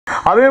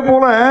அதே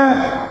போல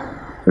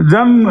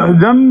ஜன்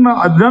ஜன்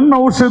ஜன்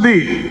ஔஷதி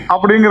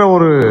அப்படிங்கிற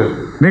ஒரு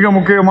மிக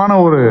முக்கியமான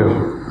ஒரு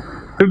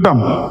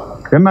திட்டம்.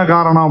 என்ன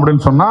காரணம்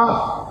அப்படின்னு சொன்னால்,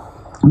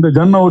 இந்த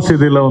ஜன்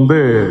ஔஷதியில் வந்து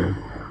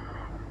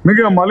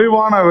மிக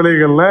மலிவான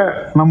விலைகளில்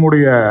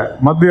நம்முடைய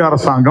மத்திய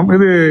அரசாங்கம்,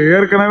 இது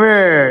ஏற்கனவே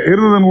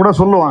இருந்ததுன்னு கூட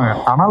சொல்லுவாங்க,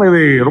 ஆனால்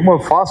இதை ரொம்ப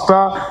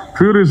ஃபாஸ்ட்டாக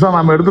ஃபியூரியஸாக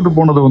நம்ம எடுத்துகிட்டு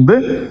போனது வந்து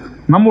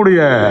நம்முடைய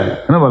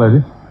என்ன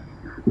பாலாஜி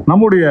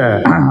நம்முடைய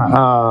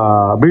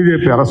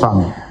பிஜேபி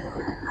அரசாங்கம்.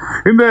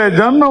 இந்த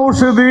ஜன்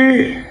ஔஷதி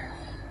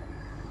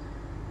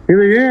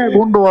இதை ஏன்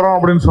கொண்டு வரோம்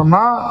அப்படின்னு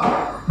சொன்னால்,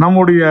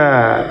 நம்முடைய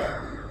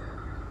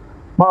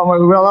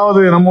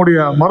அதாவது நம்முடைய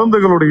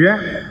மருந்துகளுடைய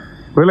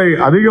விலை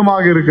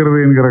அதிகமாக இருக்கிறது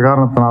என்கிற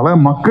காரணத்தினால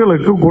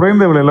மக்களுக்கு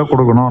குறைந்த விலையில்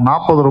கொடுக்கணும்.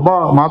 40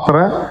 ரூபாய்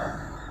மாத்திரை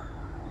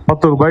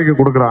 10 ரூபாய்க்கு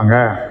கொடுக்குறாங்க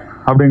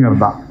அப்படிங்கிறது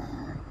தான்.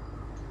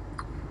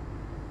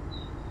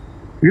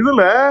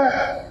 இதில்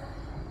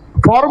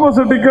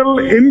பார்மசூட்டிக்கல்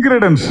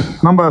இன்கிரிடியன்ஸ்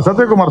நம்ம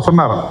சத்யகுமார்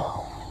சொன்னார்,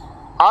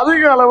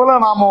 அதிக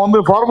அளவில் நாம் வந்து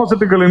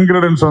பார்மசூட்டிக்கல்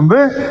இன்கிரிடியன்ஸ் வந்து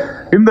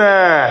இந்த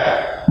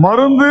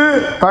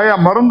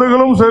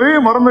மருந்துகளும் சரி,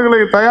 மருந்துகளை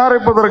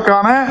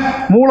தயாரிப்பதற்கான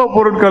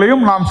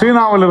மூலப்பொருட்களையும் நாம்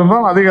சீனாவில்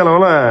இருந்தால் அதிக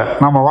அளவில்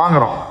நாம்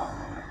வாங்குறோம்.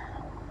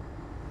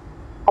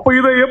 அப்போ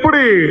இதை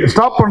எப்படி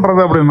ஸ்டாப்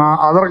பண்ணுறது அப்படின்னா,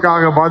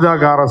 அதற்காக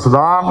பாஜக அரசு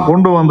தான்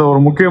கொண்டு வந்த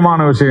ஒரு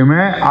முக்கியமான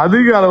விஷயமே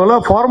அதிக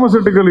அளவில்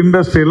பார்மசூட்டிக்கல்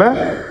இண்டஸ்ட்ரியில்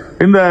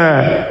இந்த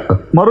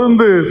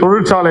மருந்து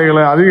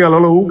தொழிற்சாலைகளை அதிக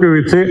அளவில்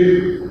ஊக்குவிச்சு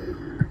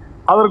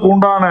அதற்கு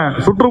உண்டான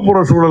சுற்றுப்புற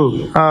சூழல்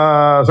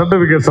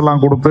சர்டிஃபிகேட்ஸ்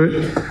எல்லாம் கொடுத்து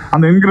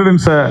அந்த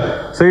இன்கிரீடியன்ஸை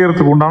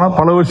செய்யறதுக்கு உண்டான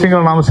பல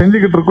விஷயங்களை நாம்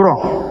செஞ்சுக்கிட்டு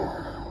இருக்கிறோம்.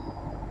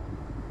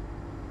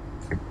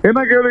 என்ன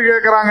கேள்வி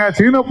கேட்குறாங்க,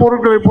 சீன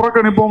பொருட்களை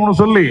புறக்கணிப்போம்னு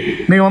சொல்லி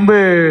நீ வந்து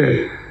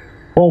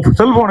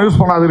செல்போன்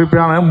யூஸ் பண்ணாது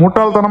இருப்பியான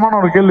முட்டாள்தனமான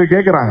ஒரு கேள்வி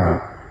கேட்குறாங்க.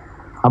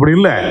 அப்படி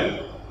இல்லை,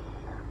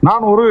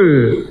 நான்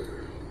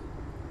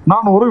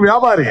ஒரு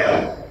வியாபாரி.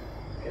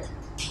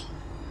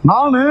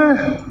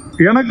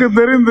 எனக்கு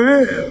தெரிந்து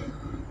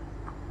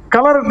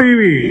கலர்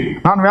டிவி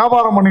நான்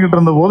வியாபாரம் பண்ணிக்கிட்டு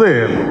இருந்த போது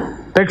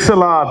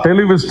டெக்ஸலா,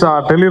 டெலிவிஸ்டா,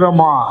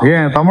 டெலிரமா,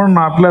 ஏன்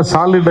தமிழ்நாட்டில்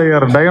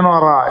சாலிடயர்,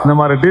 டயனோரா இந்த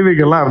மாதிரி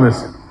டிவிக்கெல்லாம்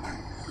இருந்துச்சு.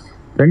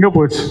 எங்கே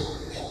போச்சு?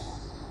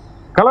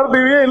 கலர்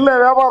டிவியே இல்லை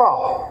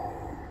வியாபாரம்.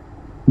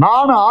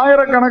 நான்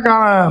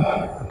ஆயிரக்கணக்கான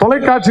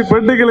தொலைக்காட்சி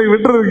பெட்டிகளை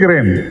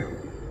விட்டிருக்கிறேன்.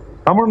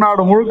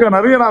 தமிழ்நாடு முழுக்க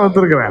நிறைய நான்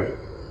வித்திருக்கிறேன்.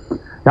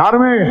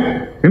 யாருமே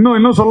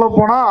இன்னும் சொல்ல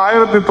போனால்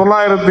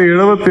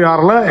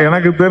 1976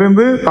 எனக்கு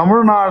தெரிந்து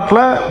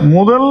தமிழ்நாட்டில்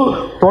முதல்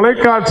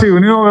தொலைக்காட்சி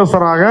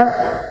விநியோகஸ்தராக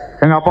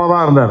எங்கள் அப்பா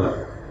தான் இருந்தார்.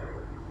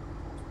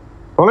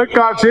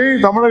 தொலைக்காட்சியை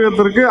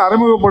தமிழகத்திற்கு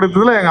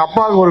அறிமுகப்படுத்துவதில் எங்கள்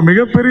அப்பாவுக்கு ஒரு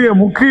மிகப்பெரிய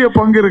முக்கிய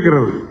பங்கு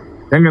இருக்கிறது.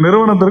 எங்கள்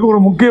நிறுவனத்திற்கு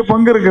ஒரு முக்கிய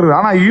பங்கு இருக்கிறது.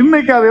 ஆனால்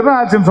இன்னைக்கு அது என்ன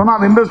ஆச்சுன்னு சொன்னால்,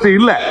 அந்த இண்டஸ்ட்ரி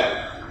இல்லை.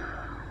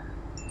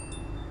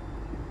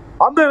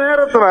 அந்த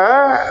நேரத்தில்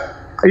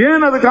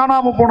ஏன் அது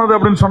காணாமல் போனது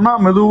அப்படின்னு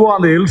சொன்னால், மெதுவாக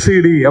அந்த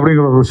எல்சிடி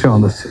அப்படிங்கிற ஒரு விஷயம்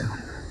வந்துச்சு.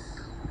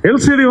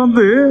 எல்சிடி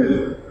வந்து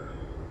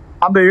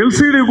அந்த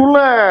எல்சிடிக்குள்ள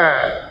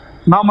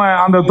நாம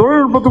அந்த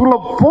தொழில்நுட்பத்துக்குள்ள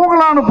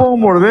போகலான்னு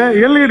போகும்பொழுது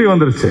எல்இடி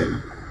வந்துருச்சு.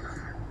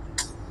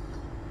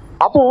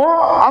 அப்போ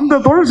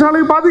அந்த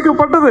தொழிற்சாலை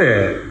பாதிக்கப்பட்டது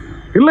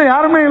இல்லை,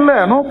 யாருமே இல்லை,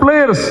 நோ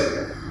பிளேயர்ஸ்.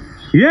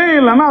 ஏன்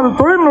இல்லைன்னா அது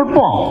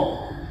தொழில்நுட்பம்.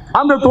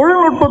 அந்த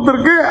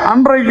தொழில்நுட்பத்திற்கு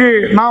அன்றைக்கு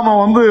நாம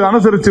வந்து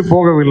அனுசரித்து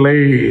போகவில்லை.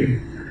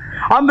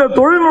 அந்த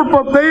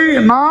தொழில்நுட்பத்தை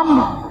நாம்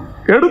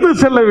எடுத்து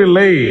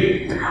செல்லவில்லை.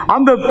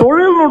 அந்த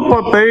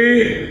தொழில்நுட்பத்தை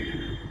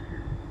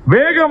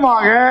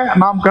வேகமாக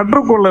நாம்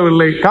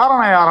கற்றுக்கொள்ளவில்லை.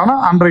 காரணம் யாருன்னா,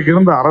 அன்றைக்கு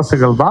இருந்த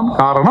அரசுகள் தான்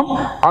காரணம்.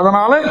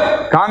 அதனால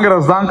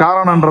காங்கிரஸ் தான்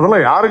காரணம்ன்றதுல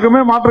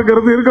யாருக்குமே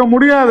மாற்றுக்கிறது இருக்க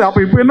முடியாது.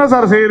 அப்ப இப்ப என்ன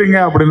சார் செய்யறீங்க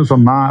அப்படின்னு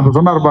சொன்னா, இப்ப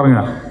சொன்னார்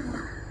பாருங்க,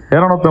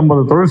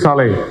 250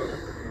 தொழிற்சாலை,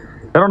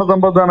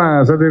 250 தானே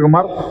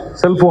சத்யகுமார்,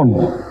 செல்போன்,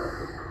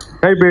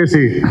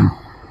 கைபேசி.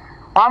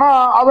 ஆனா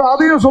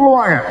அதையும்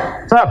சொல்லுவாங்க,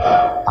 சார்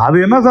அது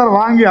என்ன சார்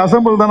வாங்கி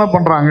அசம்பிள் தானே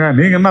பண்றாங்க,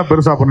 நீங்க என்ன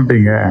பெருசா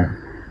பண்ணிட்டீங்க.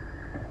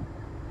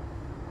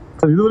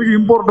 இது வரைக்கும்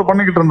இம்போர்ட்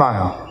பண்ணிக்கிட்டு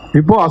இருந்தாங்க,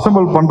 இப்போ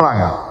அசம்பிள்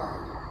பண்றாங்க.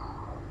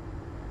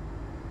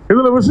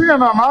 இதுல விஷயம்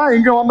என்னன்னா,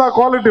 இங்க வந்தா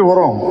குவாலிட்டி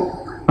வரும்.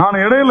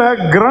 நான் இடையில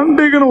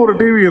கிரண்டிக்னு ஒரு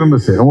டிவி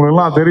இருந்துச்சு, உங்களுக்கு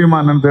எல்லாம்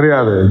தெரியுமா என்னன்னு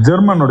தெரியாது,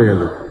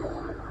 ஜெர்மனுடையது.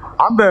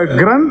 அந்த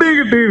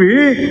கிரண்டிக் டிவி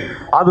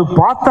அது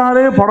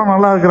பார்த்தாலே படம்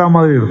நல்லா இருக்கிற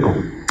மாதிரி இருக்கும்.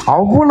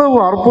 அவ்வளவு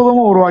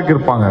அற்புதமா உருவாக்கி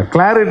இருப்பாங்க.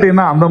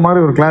 கிளாரிட்டினா அந்த மாதிரி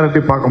ஒரு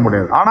கிளாரிட்டி பார்க்க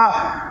முடியாது. ஆனா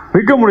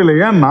விற்க முடியல.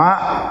 ஏன்னா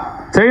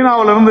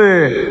சைனாவிலிருந்து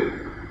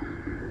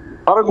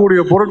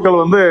வரக்கூடிய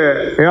பொருட்கள் வந்து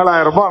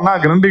 7,000 ரூபாய்னா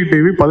கிரண்டிக்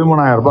டிவி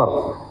 13,000 ரூபாய்.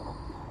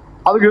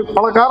 அதுக்கு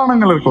பல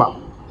காரணங்கள் இருக்கலாம்.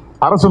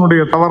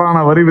 அரசனுடைய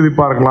தவறான வரி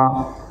விதிப்பா இருக்கலாம்,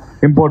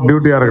 இம்போர்ட்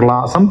டியூட்டியா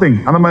இருக்கலாம், சம்திங்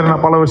அந்த மாதிரி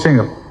பல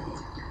விஷயங்கள்.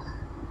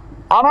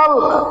 ஆனால்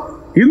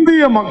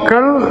இந்திய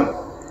மக்கள்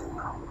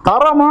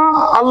தரமா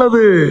அல்லது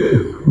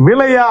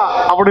விலையா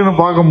அப்படின்னு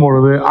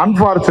பார்க்கும்பொழுது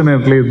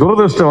அன்பார்ச்சுனேட்லி,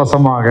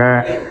 துரதிருஷ்டவசமாக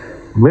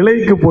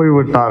விலைக்கு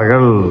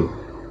போய்விட்டார்கள்.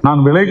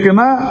 நான்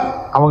விலைக்குன்னா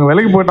அவங்க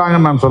விலைக்கு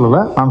போயிட்டாங்கன்னு நான்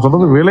சொல்லலை, நான்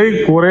சொல்றது விலை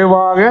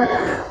குறைவாக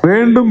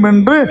வேண்டும்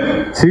என்று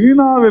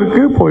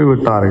சீனாவிற்கு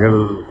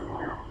போய்விட்டார்கள்.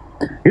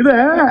 இதை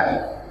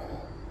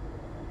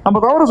நம்ம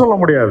தவறு சொல்ல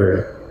முடியாது.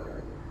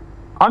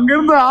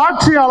 அங்கிருந்த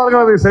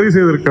ஆட்சியாளர்கள் அதை சரி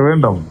செய்திருக்க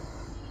வேண்டும்.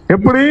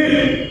 எப்படி?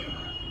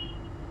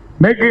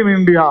 மேக் இன்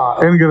இந்தியா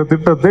என்கிற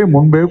திட்டத்தை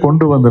முன்பே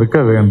கொண்டு வந்திருக்க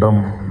வேண்டும்.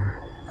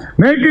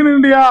 மேக் இன்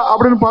இந்தியா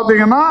அப்படின்னு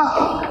பார்த்தீங்கன்னா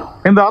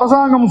இந்த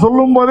அரசாங்கம்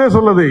சொல்லும் போதே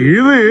சொல்லுது,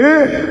 இது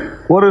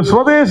ஒரு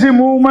சுதேசி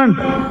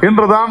மூவ்மெண்ட்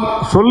என்றுதான்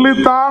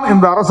சொல்லித்தான்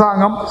இந்த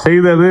அரசாங்கம்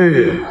செய்தது.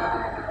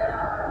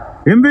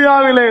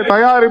 இந்தியாவிலே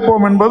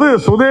தயாரிப்போம் என்பது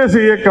சுதேசி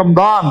இயக்கம்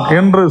தான்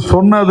என்று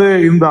சொன்னது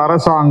இந்த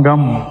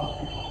அரசாங்கம்.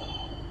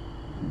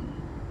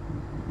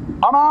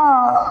 ஆனா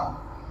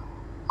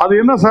அது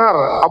என்ன சார்,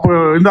 அப்போ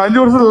இந்த 5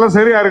 வருஷத்துல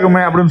சரியா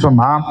இருக்குமே அப்படின்னு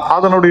சொன்னா,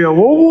 அதனுடைய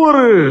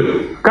ஒவ்வொரு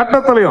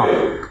கட்டத்திலையும்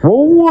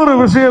ஒவ்வொரு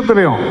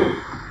விஷயத்திலையும்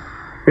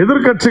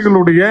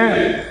எதிர்க்கட்சிகளுடைய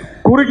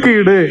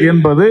குறுக்கீடு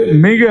என்பது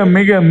மிக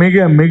மிக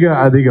மிக மிக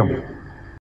அதிகம்.